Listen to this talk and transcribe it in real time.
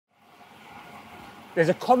There's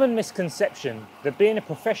a common misconception that being a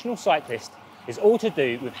professional cyclist is all to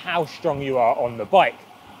do with how strong you are on the bike,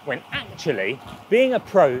 when actually being a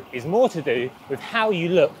pro is more to do with how you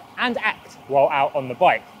look and act while out on the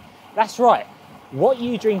bike. That's right, what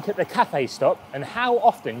you drink at the cafe stop and how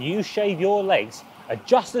often you shave your legs are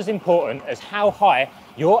just as important as how high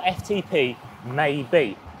your FTP may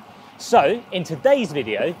be. So in today's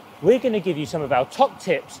video, we're going to give you some of our top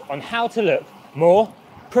tips on how to look more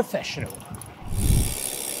professional.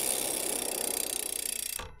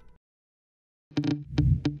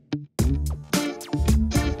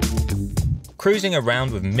 Cruising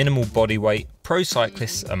around with minimal body weight, pro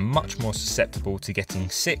cyclists are much more susceptible to getting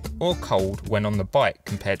sick or cold when on the bike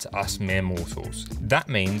compared to us mere mortals. That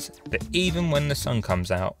means that even when the sun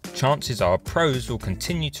comes out, chances are pros will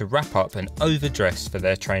continue to wrap up and overdress for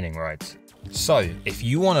their training rides. So if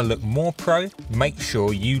you want to look more pro, make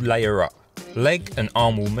sure you layer up. Leg and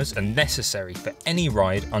arm warmers are necessary for any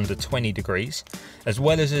ride under 20 degrees, as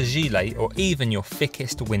well as a gilet or even your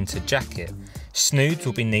thickest winter jacket. Snoods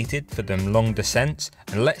will be needed for them long descents,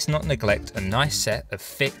 and let's not neglect a nice set of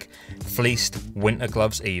thick, fleeced winter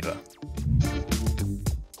gloves either.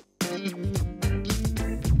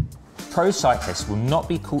 Pro cyclists will not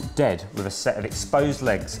be caught dead with a set of exposed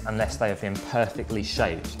legs unless they have been perfectly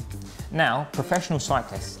shaved. Now, professional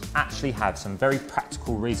cyclists actually have some very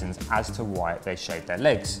practical reasons as to why they shave their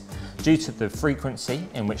legs. Due to the frequency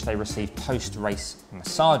in which they receive post-race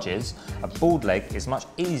massages, a bald leg is much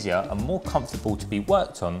easier and more comfortable to be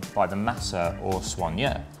worked on by the masseur or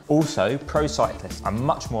soigneur. Also, pro cyclists are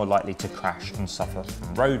much more likely to crash and suffer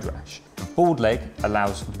from road rash. A bald leg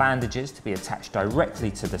allows bandages to be attached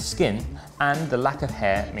directly to the skin, and the lack of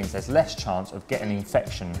hair means there's less chance of getting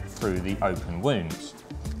infection through the open wounds.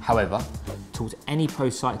 However, talk to any pro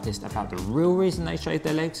cyclist about the real reason they shave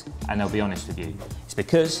their legs and they'll be honest with you. It's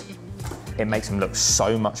because it makes them look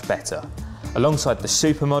so much better. Alongside the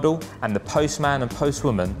supermodel and the postman and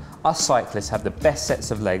postwoman, us cyclists have the best sets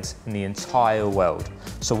of legs in the entire world.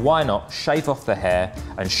 So why not shave off the hair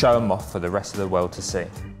and show them off for the rest of the world to see?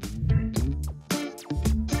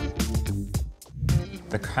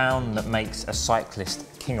 The crown that makes a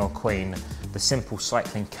cyclist king or queen, the simple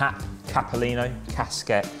cycling cap, capolino,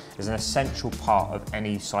 casquette, is an essential part of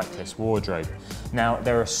any cyclist's wardrobe. Now,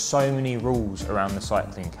 there are so many rules around the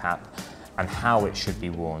cycling cap and how it should be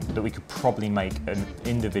worn that we could probably make an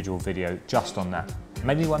individual video just on that.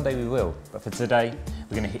 Maybe one day we will, but for today,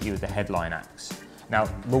 we're going to hit you with the headline axe. Now,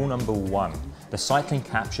 rule number one, the cycling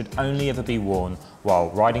cap should only ever be worn while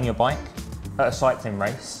riding your bike, at a cycling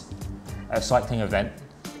race, at a cycling event,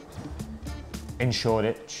 in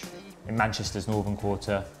Shoreditch, in Manchester's Northern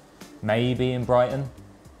Quarter, maybe in Brighton,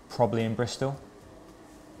 probably in Bristol.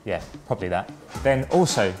 Yeah, probably that. Then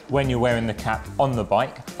also, when you're wearing the cap on the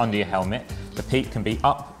bike, under your helmet, the peak can be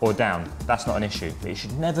up or down. That's not an issue, but it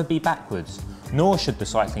should never be backwards. Nor should the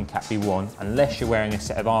cycling cap be worn unless you're wearing a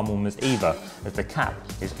set of arm warmers either, as the cap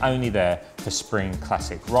is only there for spring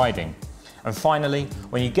classic riding. And finally,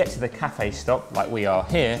 when you get to the cafe stop, like we are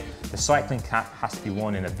here, the cycling cap has to be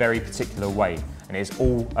worn in a very particular way, and it's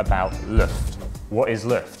all about Luft. What is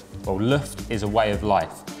Luft? Well, Luft is a way of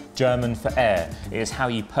life. German for air. It is how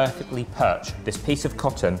you perfectly perch this piece of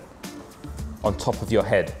cotton on top of your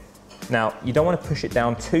head. Now, you don't want to push it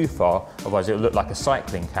down too far, otherwise it'll look like a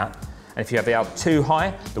cycling cap. And if you have it up too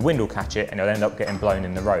high, the wind will catch it and it'll end up getting blown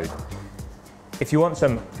in the road. If you want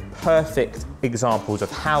some perfect examples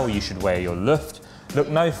of how you should wear your Luft, look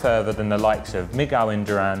no further than the likes of Miguel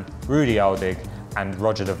Indurain, Rudi Aldig and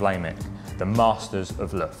Roger de Vlaeminck, the masters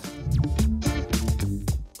of Luft.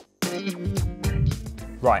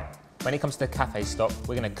 Right, when it comes to the cafe stop,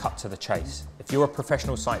 we're going to cut to the chase. If you're a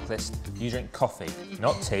professional cyclist, you drink coffee,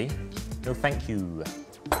 not tea. No thank you.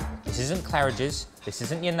 This isn't Claridge's, this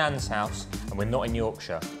isn't your nan's house, and we're not in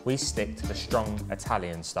Yorkshire. We stick to the strong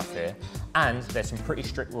Italian stuff here, and there's some pretty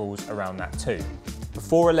strict rules around that too.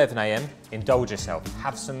 Before 11 AM, indulge yourself,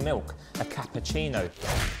 have some milk, a cappuccino,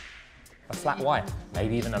 a flat white,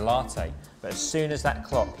 maybe even a latte. But as soon as that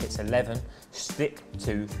clock hits 11, stick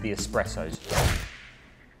to the espressos.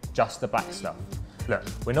 Just the black stuff. Look,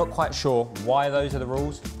 we're not quite sure why those are the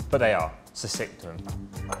rules, but they are, so stick to them.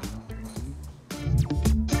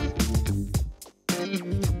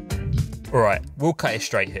 Alright, we'll cut it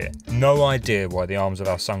straight here. No idea why the arms of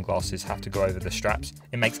our sunglasses have to go over the straps.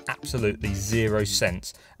 It makes absolutely zero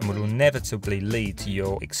sense and will inevitably lead to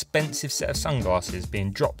your expensive set of sunglasses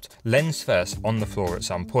being dropped lens first on the floor at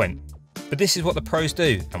some point. But this is what the pros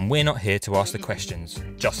do, and we're not here to ask the questions.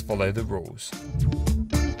 Just follow the rules.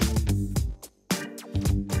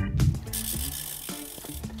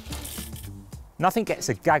 Nothing gets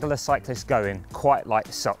a gaggle of cyclists going quite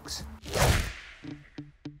like socks.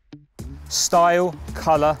 Style,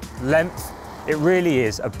 colour, length, it really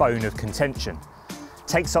is a bone of contention.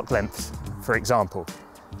 Take sock length, for example.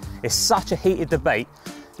 It's such a heated debate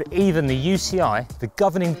that even the UCI, the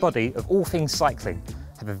governing body of all things cycling,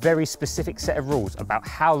 have a very specific set of rules about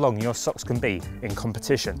how long your socks can be in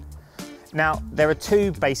competition. Now, there are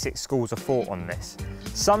two basic schools of thought on this.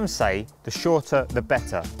 Some say the shorter the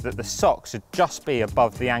better, that the socks should just be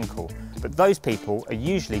above the ankle, but those people are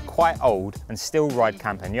usually quite old and still ride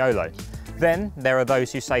Campagnolo. Then there are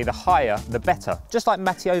those who say the higher the better, just like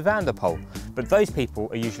Mathieu van der Poel, but those people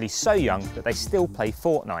are usually so young that they still play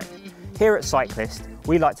Fortnite. Here at Cyclist,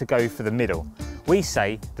 we like to go for the middle. We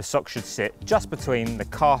say the sock should sit just between the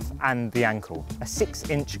calf and the ankle, a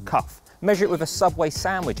 6-inch cuff. Measure it with a Subway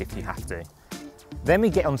sandwich if you have to. Then we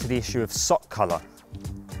get onto the issue of sock colour.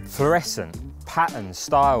 Fluorescent, patterns,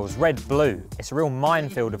 styles, red, blue, it's a real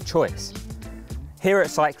minefield of choice. Here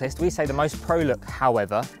at Cyclist, we say the most pro look,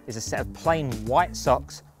 however, is a set of plain white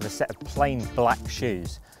socks with a set of plain black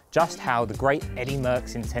shoes, just how the great Eddie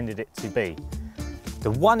Merckx intended it to be.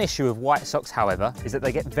 The one issue of white socks, however, is that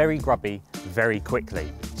they get very grubby very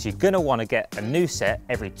quickly, so you're going to want to get a new set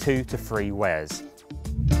every 2 to 3 wears.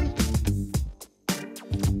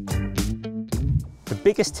 The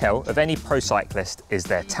biggest tell of any pro cyclist is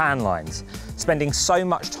their tan lines. Spending so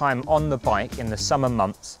much time on the bike in the summer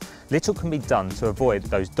months, little can be done to avoid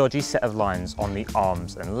those dodgy set of lines on the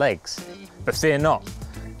arms and legs. But fear not,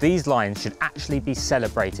 these lines should actually be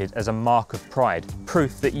celebrated as a mark of pride,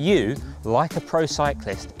 proof that you, like a pro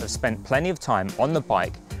cyclist, have spent plenty of time on the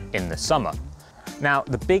bike in the summer. Now,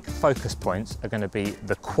 the big focus points are going to be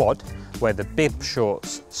the quad, where the bib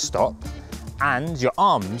shorts stop, and your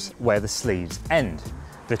arms where the sleeves end.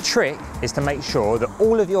 The trick is to make sure that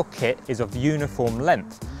all of your kit is of uniform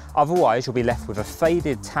length, otherwise you'll be left with a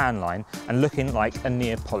faded tan line and looking like a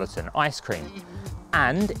Neapolitan ice cream.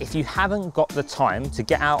 And if you haven't got the time to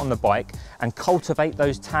get out on the bike and cultivate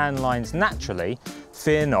those tan lines naturally,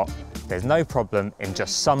 fear not, there's no problem in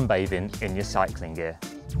just sunbathing in your cycling gear.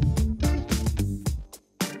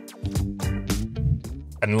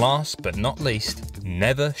 And last but not least,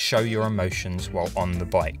 never show your emotions while on the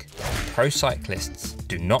bike. Pro cyclists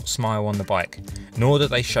do not smile on the bike, nor do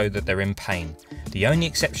they show that they're in pain. The only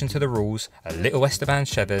exception to the rules are little Esteban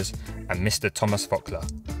Cheves and Mr. Thomas Voeckler.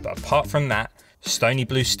 But apart from that, stony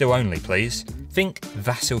blue still only, please. Think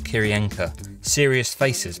Vasil Kirienka. Serious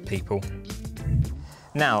faces, people.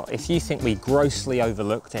 Now, if you think we grossly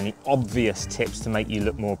overlooked any obvious tips to make you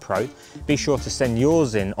look more pro, be sure to send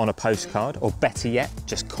yours in on a postcard, or better yet,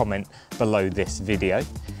 just comment below this video.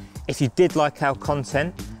 If you did like our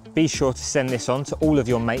content, be sure to send this on to all of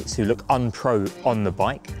your mates who look unpro on the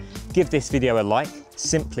bike. Give this video a like,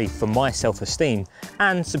 simply for my self-esteem,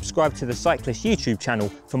 and subscribe to the Cyclist YouTube channel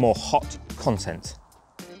for more hot content.